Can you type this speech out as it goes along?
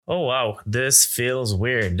Oh wow, this feels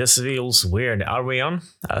weird. This feels weird. Are we on?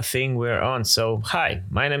 I think we're on. So hi,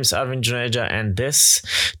 my name is Arvind Juneja, and this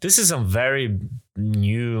is a very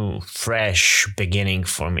new, fresh beginning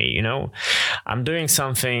for me. I'm doing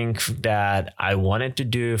something that I wanted to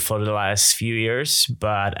do for the last few years,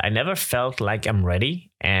 but I never felt like I'm ready.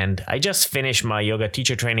 And I just finished my yoga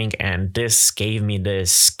teacher training, and this gave me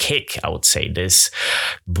this kick, I would say, this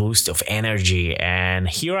boost of energy. And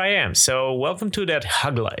here I am. So, welcome to That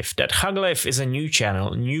Hug Life. That Hug Life is a new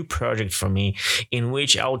channel, new project for me, in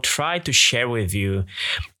which I'll try to share with you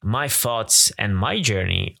my thoughts and my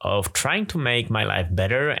journey of trying to make my life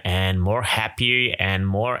better and more happy and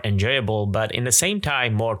more enjoyable, but in the same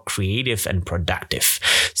time, more creative and productive.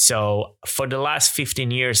 So for the last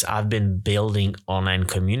 15 years, I've been building online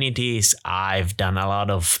communities. I've done a lot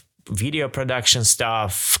of video production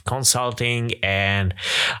stuff, consulting, and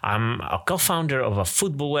I'm a co-founder of a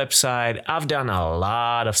football website. I've done a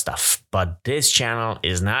lot of stuff, but this channel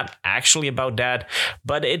is not actually about that,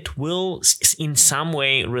 but it will in some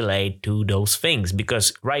way relate to those things,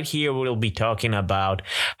 because right here we'll be talking about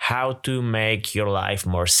how to make your life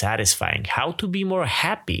more satisfying, how to be more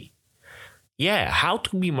happy. Yeah, how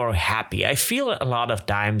to be more happy. I feel a lot of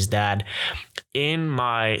times that in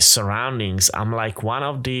my surroundings, I'm like one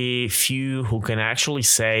of the few who can actually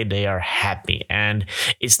say they are happy. And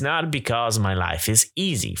it's not because my life is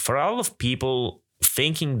easy. For a lot of people,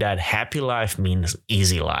 thinking that happy life means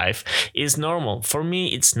easy life is normal. For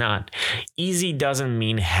me, it's not. Easy doesn't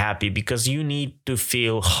mean happy, because you need to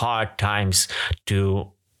feel hard times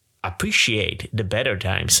to appreciate the better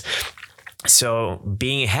times. So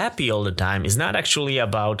being happy all the time is not actually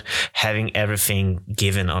about having everything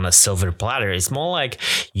given on a silver platter. It's more like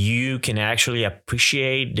you can actually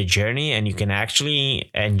appreciate the journey and you can actually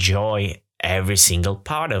enjoy every single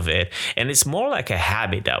part of it. And it's more like a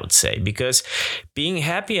habit, I would say, because being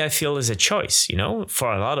happy, I feel, is a choice.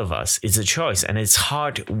 For a lot of us, it's a choice, and it's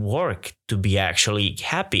hard work to be actually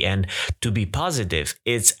happy and to be positive.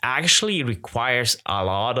 It actually requires a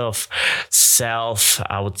lot of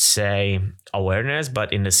I would say, awareness,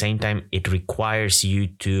 but in the same time, it requires you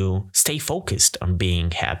to stay focused on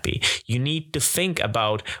being happy. You need to think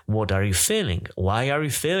about, what are you feeling? Why are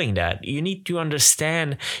you feeling that? You need to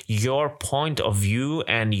understand your point of view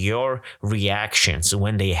and your reactions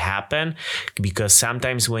when they happen, because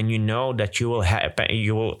sometimes when you know that you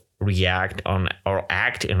will react on or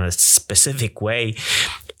act in a specific way,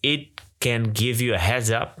 it can give you a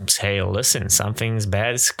heads up, say, listen, something's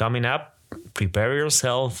bad is coming up. Prepare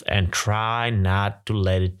yourself and try not to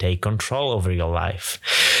let it take control over your life.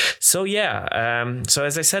 So so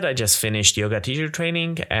as I said, I just finished yoga teacher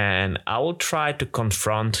training, and I will try to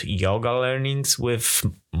confront yoga learnings with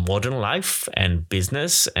modern life and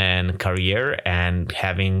business and career and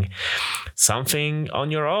having something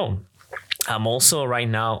on your own. I'm also right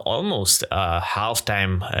now almost a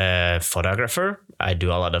half-time photographer. I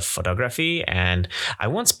do a lot of photography, and I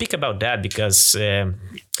won't speak about that because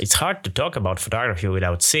it's hard to talk about photography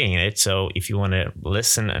without seeing it. So if you want to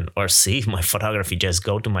listen or see my photography, just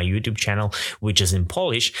go to my YouTube channel, which is in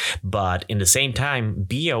Polish. But in the same time,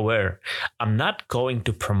 be aware, I'm not going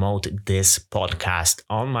to promote this podcast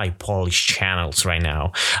on my Polish channels right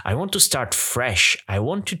now. I want to start fresh. I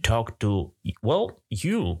want to talk to,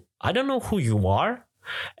 you. I don't know who you are,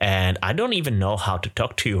 and I don't even know how to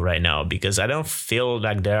talk to you right now, because I don't feel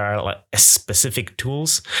like there are specific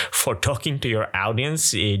tools for talking to your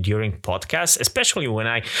audience during podcasts, especially when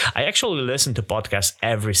I actually listen to podcasts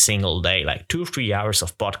every single day, like 2-3 hours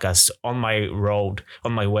of podcasts on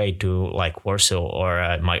my way to like Warsaw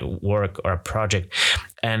or my work or a project.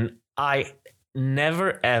 And I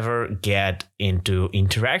never ever get into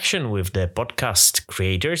interaction with the podcast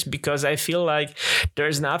creators, because I feel like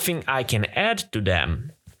there's nothing I can add to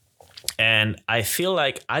them. And I feel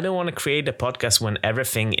like I don't want to create a podcast when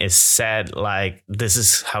everything is said like this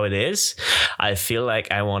is how it is. I feel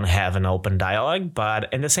like I want to have an open dialogue,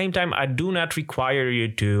 but at the same time, I do not require you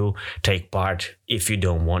to take part if you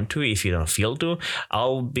don't want to, if you don't feel to.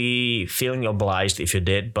 I'll be feeling obliged if you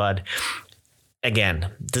did, but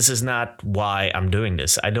again, this is not why I'm doing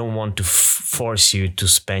this. I don't want to force you to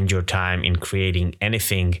spend your time in creating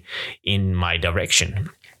anything in my direction.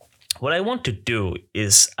 What I want to do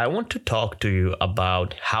is I want to talk to you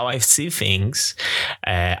about how I see things.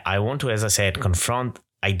 I want to, as I said, confront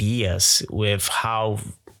ideas with how,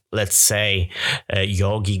 let's say,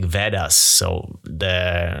 yogic Vedas, so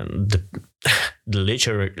the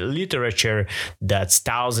literature that's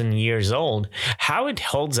 1,000 years old, how it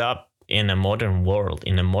holds up in a modern world,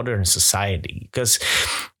 in a modern society. Because,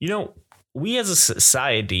 we as a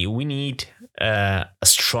society, we need a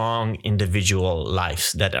strong individual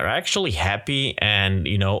lives that are actually happy and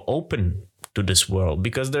open to this world,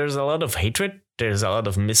 because there's a lot of hatred, there's a lot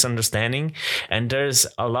of misunderstanding, and there's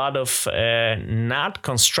a lot of not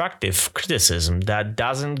constructive criticism that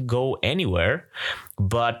doesn't go anywhere,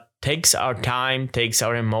 but takes our time, takes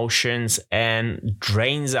our emotions, and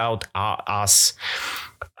drains out us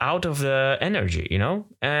out of the energy,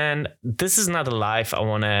 and this is not a life I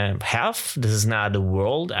want to have. This is not the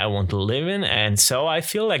world I want to live in. And so I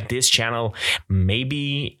feel like this channel may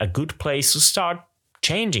be a good place to start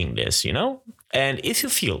changing this, And if you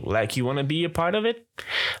feel like you want to be a part of it,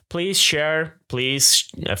 please share, please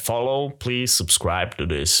follow, please subscribe to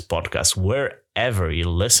this podcast wherever you're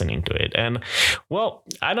listening to it. And well,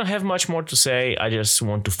 I don't have much more to say. I just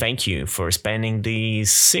want to thank you for spending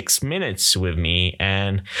these 6 minutes with me,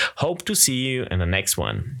 and hope to see you in the next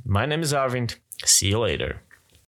one. My name is Arvind. See you later.